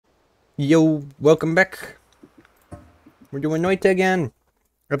Yo, welcome back. We're doing Noita again.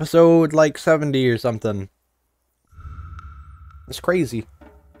 Episode like 70 or something. It's crazy.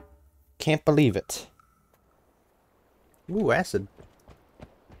 Can't believe it. Ooh, acid.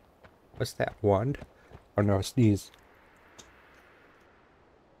 What's that, wand? Oh no, it's these.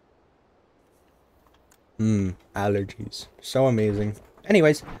 Allergies. So amazing.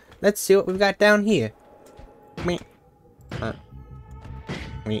 Anyways, let's see what we've got down here. Me.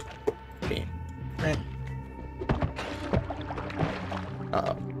 Me. Me.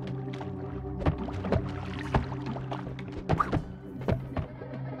 Uh-oh.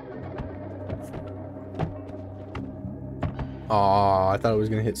 Aw, I thought it was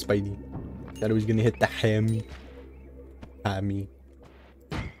gonna hit Spidey. Thought it was gonna hit the hammy. Hammy.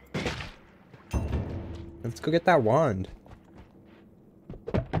 Let's go get that wand.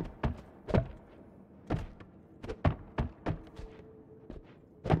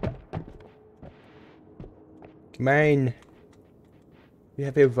 Come on. We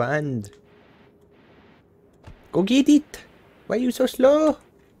have a wand. Go get it. Why are you so slow?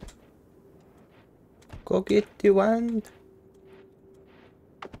 Go get the wand.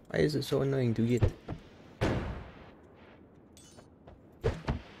 Why is it so annoying to get?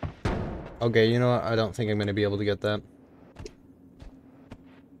 Okay, you know what? I don't think I'm going to be able to get that.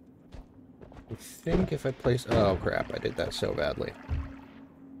 I think if I place... Oh, crap. I did that so badly.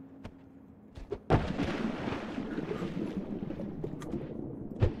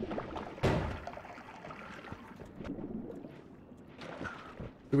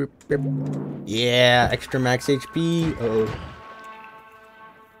 Yeah, extra max HP. Uh-oh.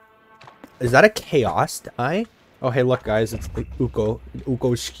 Is that a chaos die? Oh, hey, look, guys. It's the Uko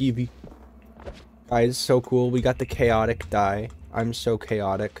Skivy. Guys, so cool. We got the chaotic die. I'm so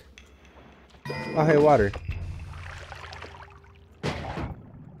chaotic. Oh, hey, water.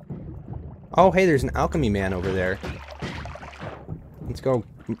 Oh, hey, there's an alchemy man over there. Let's go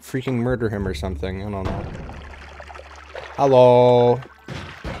freaking murder him or something. I don't know. Hello.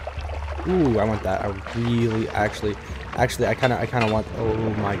 Ooh, I want that. I really, actually, I kind of want... Oh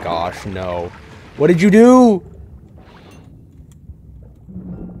my gosh, no. What did you do?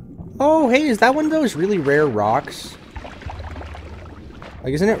 Oh, hey, is that one of those really rare rocks?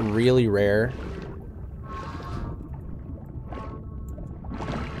 Like, isn't it really rare?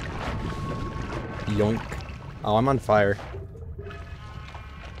 Yoink. Oh, I'm on fire.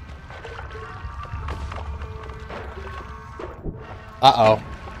 Uh-oh.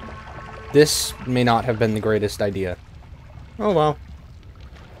 This may not have been the greatest idea. Oh well.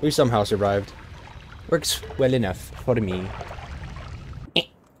 We somehow survived. Works well enough for me.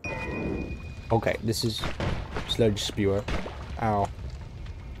 Okay, this is sludge spewer. Ow.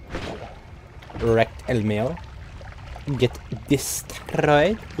 Wrecked Elmail. Get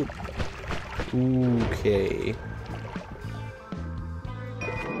destroyed. Okay.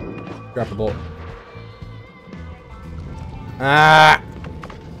 Drop a bolt. Ah!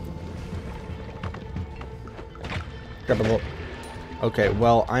 Grab a bolt. Okay,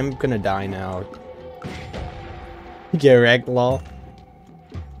 well, I'm gonna die now. Get wrecked, lol.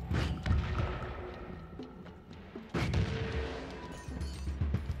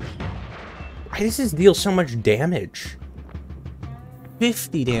 Why does this deal so much damage?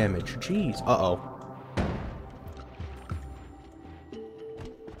 50 damage, jeez. Uh-oh.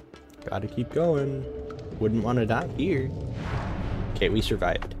 Gotta keep going. Wouldn't want to die here. Okay, we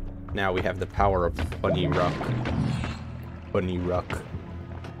survived. Now we have the power of Bunny Rock. Bunny Rock.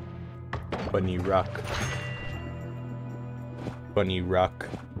 Bunny Rock. Bunny Rock.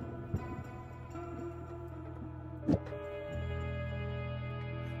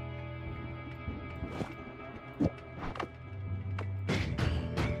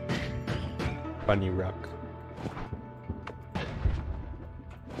 Bunny Rock.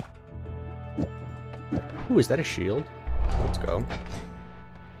 Ooh, is that a shield? Let's go.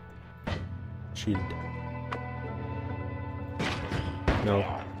 Shield. No.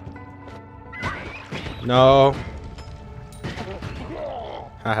 No.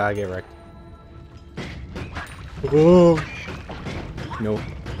 Haha, I get wrecked. Oh. No.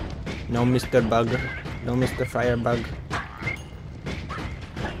 No, Mr. Bug. No, Mr. Firebug.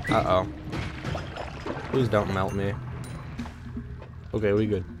 Uh-oh. Please don't melt me. Okay, we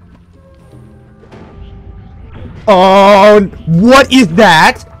good. Oh, what is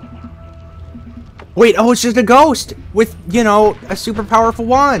that? Wait, oh, it's just a ghost with, you know, a super powerful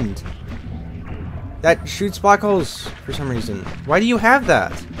wand that shoots black holes for some reason. Why do you have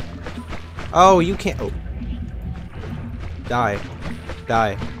that? Oh, you can't. Oh. Die.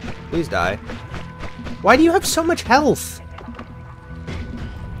 Die. Please die. Why do you have so much health?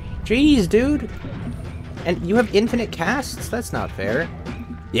 Jeez, dude. And you have infinite casts? That's not fair.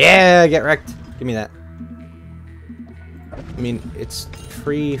 Yeah, get wrecked. Give me that. I mean, it's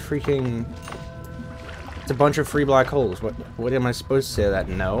free freaking... It's a bunch of free black holes. What am I supposed to say to that?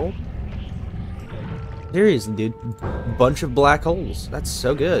 No? Seriously, dude. Bunch of black holes. That's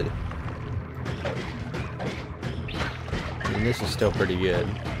so good. And this is still pretty good.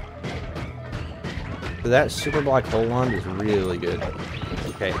 So that super black hole wand is really good.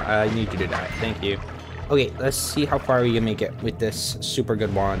 Okay, I need you to die. Thank you. Okay, let's see how far we can make it with this super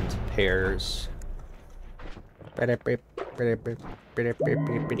good wand. Pairs.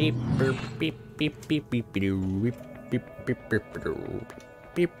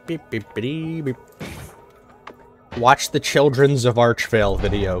 Watch the Children's of Archvale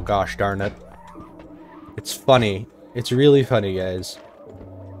video, gosh darn it. It's funny. It's really funny, guys.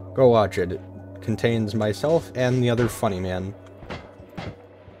 Go watch it. It contains myself and the other funny man.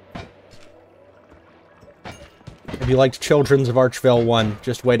 If you liked Children's of Archvale 1,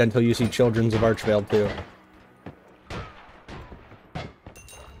 just wait until you see Children's of Archvale 2.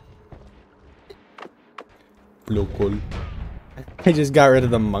 Local. I just got rid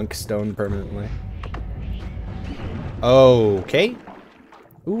of the monk stone permanently. Okay.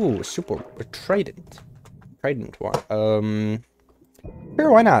 Ooh, super trident. Trident one.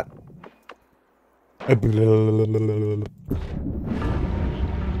 Sure, why not?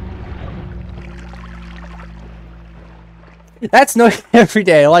 That's Noita every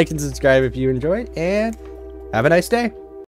day. Like and subscribe if you enjoyed, and have a nice day.